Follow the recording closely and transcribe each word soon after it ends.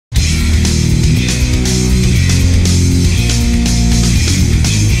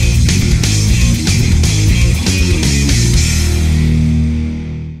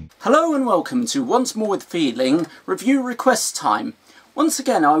welcome to Once More With Feeling review request time. Once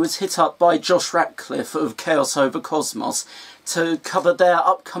again I was hit up by Josh Ratcliffe of Chaos Over Cosmos to cover their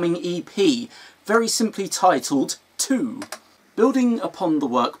upcoming EP, very simply titled 2. Building upon the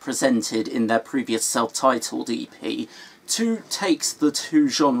work presented in their previous self-titled EP, 2 takes the two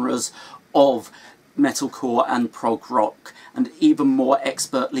genres of metalcore and prog rock and even more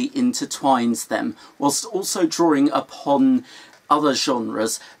expertly intertwines them, whilst also drawing upon other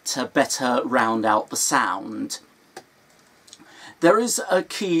genres to better round out the sound. There is a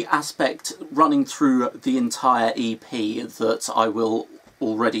key aspect running through the entire EP that I will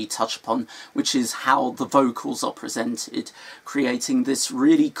already touch upon, which is how the vocals are presented, creating this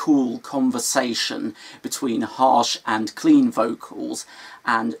really cool conversation between harsh and clean vocals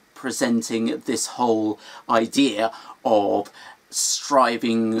and presenting this whole idea of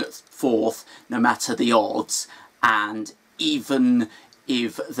striving forth no matter the odds, and even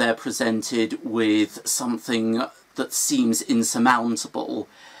if they're presented with something that seems insurmountable,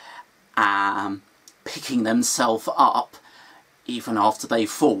 picking themselves up even after they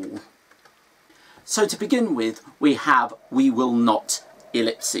fall. So to begin with, we have We Will Not,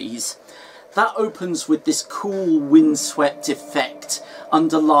 ellipses. That opens with this cool windswept effect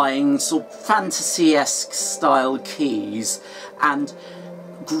underlying sort of fantasy-esque style keys and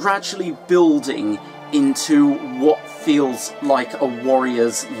gradually building into what feels like a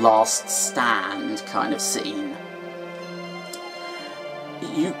warrior's last stand kind of scene.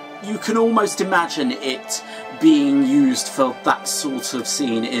 You can almost imagine it being used for that sort of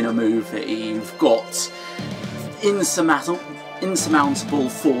scene in a movie. You've got insurmountable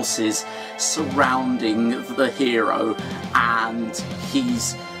forces surrounding the hero and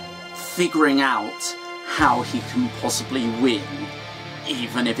he's figuring out how he can possibly win,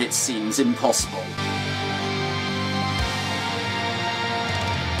 even if it seems impossible.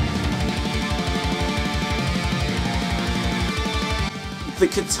 The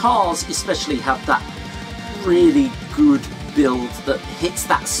guitars especially have that really good build that hits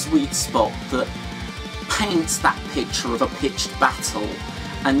that sweet spot, that paints that picture of a pitched battle,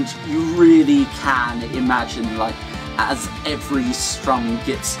 and you really can imagine, like, as every strum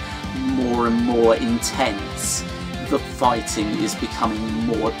gets more and more intense, the fighting is becoming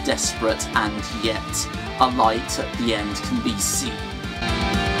more desperate, and yet a light at the end can be seen.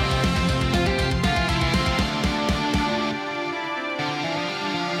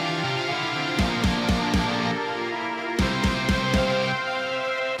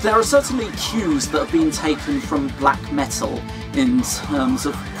 There are certainly cues that have been taken from black metal in terms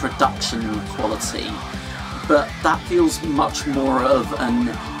of production quality, but that feels much more of an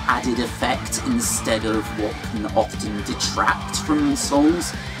added effect instead of what can often detract from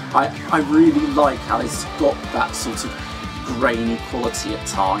songs. I really like how it's got that sort of grainy quality at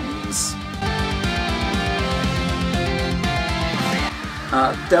times.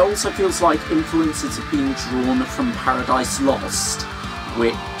 There also feels like influences have been drawn from Paradise Lost,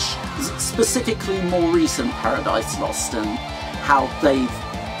 which is specifically more recent Paradise Lost, and how they've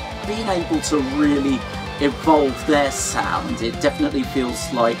been able to really evolve their sound. It definitely feels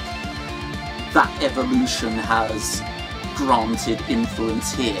like that evolution has granted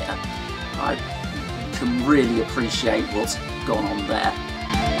influence here. I can really appreciate what's gone on there.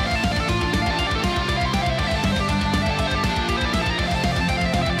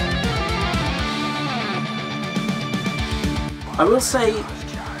 I will say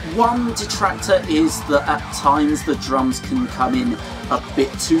one detractor is that at times the drums can come in a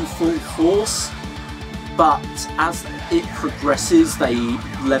bit too full force, but as it progresses they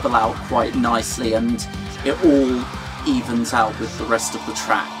level out quite nicely and it all evens out with the rest of the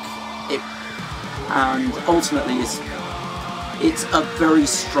track. And ultimately it's a very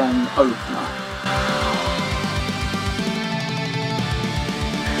strong opener.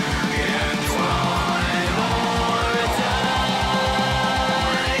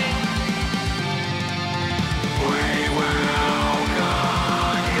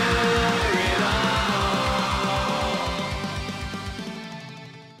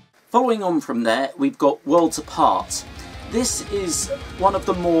 Following on from there, we've got Worlds Apart. This is one of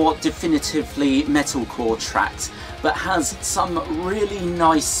the more definitively metalcore tracks, but has some really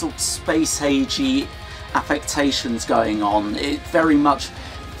nice sort of space-agey affectations going on. It very much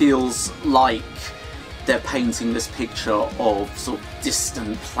feels like they're painting this picture of sort of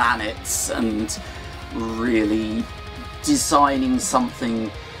distant planets and really designing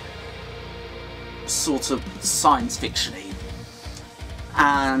something sort of science fiction-y.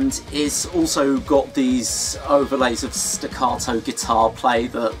 And it's also got these overlays of staccato guitar play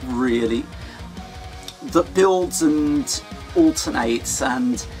that builds and alternates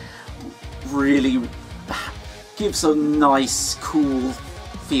and really gives a nice, cool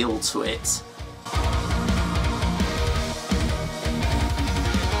feel to it.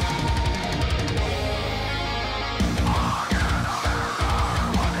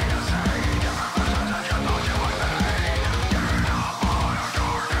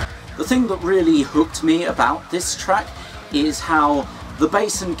 The thing that really hooked me about this track is how the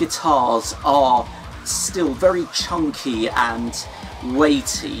bass and guitars are still very chunky and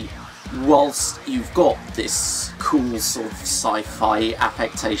weighty, whilst you've got this cool sort of sci-fi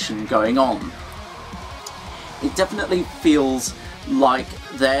affectation going on. It definitely feels like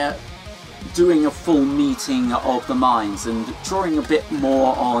they're doing a full meeting of the minds and drawing a bit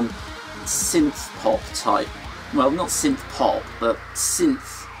more on synth pop type, well, not synth pop, but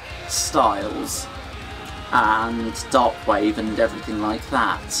synth styles and darkwave and everything like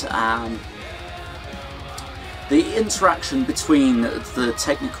that. The interaction between the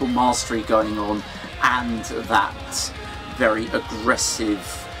technical mastery going on and that very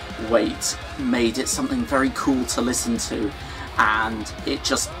aggressive weight made it something very cool to listen to, and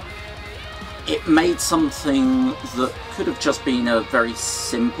it made something that could have just been a very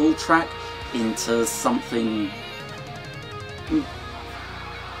simple track into something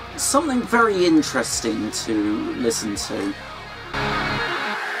very interesting to listen to.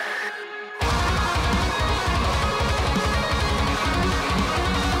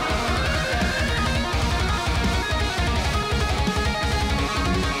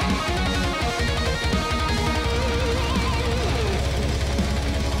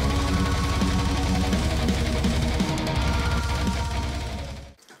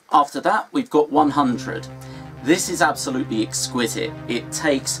 After that, we've got 100. This is absolutely exquisite. It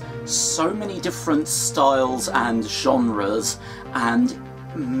takes so many different styles and genres and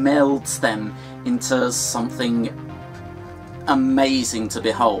melds them into something amazing to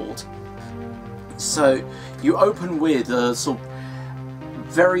behold. So you open with a sort of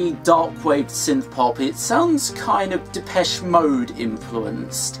very dark-wave synth pop. It sounds kind of Depeche Mode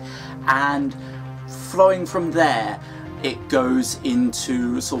influenced, and flowing from there it goes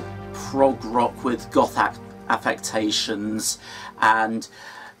into sort of prog rock with goth affectations, and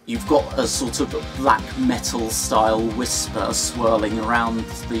you've got a sort of black metal style whisper swirling around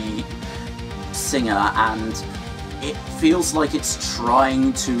the singer, and it feels like it's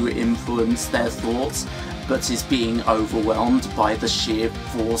trying to influence their thoughts but is being overwhelmed by the sheer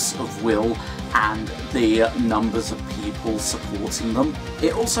force of will and the numbers of people supporting them.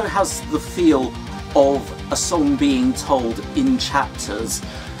 It also has the feel of a song being told in chapters,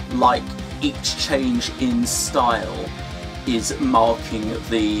 like each change in style is marking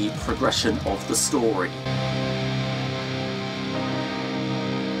the progression of the story.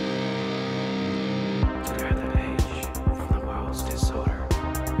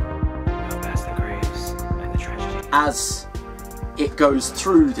 As it goes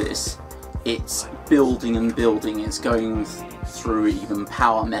through this, it's building and building, it's going through even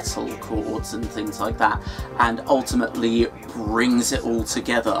power metal chords and things like that, and ultimately it brings it all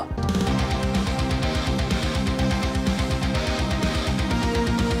together.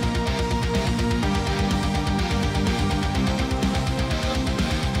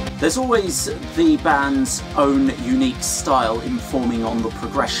 There's always the band's own unique style informing on the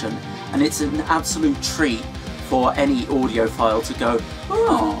progression, and it's an absolute treat for any audiophile to go,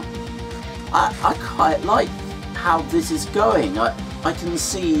 oh, I quite like how this is going. I can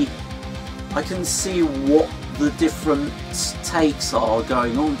see what the different takes are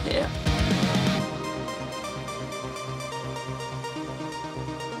going on here.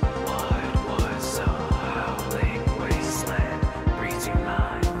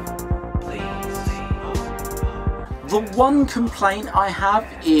 The one complaint I have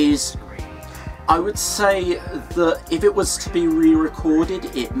is, I would say that if it was to be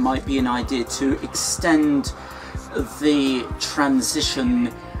re-recorded, it might be an idea to extend the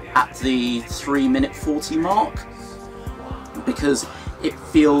transition at the 3:40 mark, because it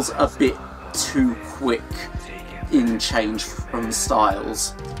feels a bit too quick in change from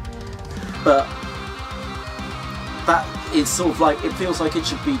styles. But that is sort of like, it feels like it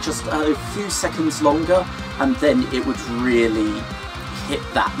should be just a few seconds longer, and then it would really hit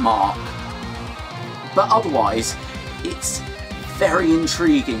that mark. But otherwise, it's very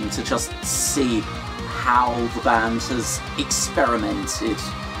intriguing to just see how the band has experimented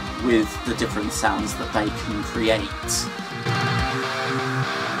with the different sounds that they can create.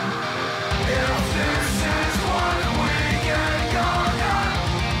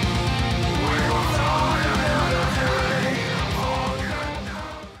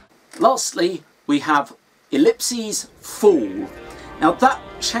 Lastly, we have Ellipses Fall. Now that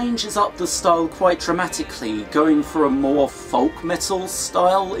changes up the style quite dramatically, going for a more folk metal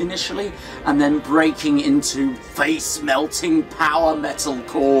style initially, and then breaking into face-melting power metal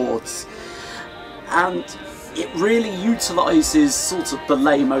chords. And it really utilises sort of the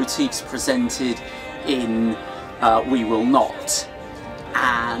lay motifs presented in We Will Not,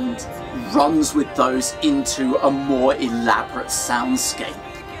 and runs with those into a more elaborate soundscape.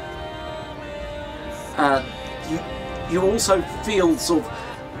 You also feel sort of,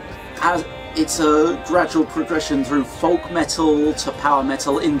 as it's a gradual progression through folk metal to power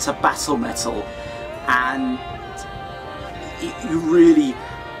metal into battle metal, and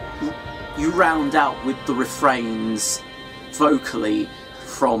you round out with the refrains vocally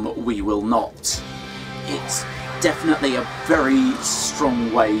from We Will Not. It's definitely a very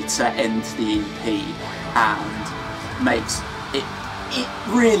strong way to end the EP, and makes it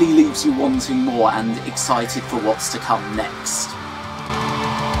really leaves you wanting more and excited for what's to come next.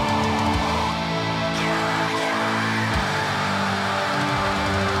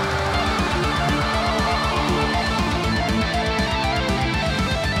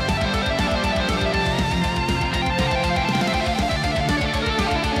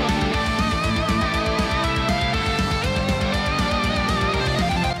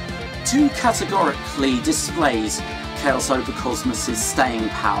 Too categorically displays Chaos Over Cosmos' staying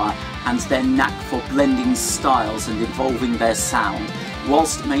power and their knack for blending styles and evolving their sound,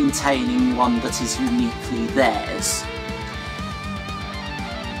 whilst maintaining one that is uniquely theirs.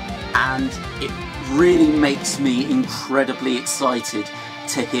 And it really makes me incredibly excited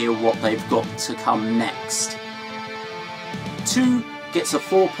to hear what they've got to come next. 2 gets a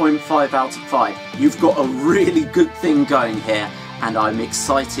 4.5 out of 5. You've got a really good thing going here, and I'm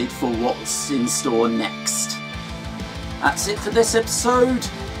excited for what's in store next. That's it for this episode.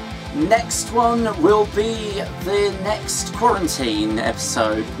 Next one will be the next quarantine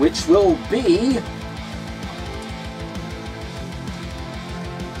episode, which will be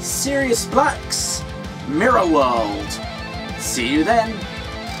Sirius Black's Mirror World. See you then.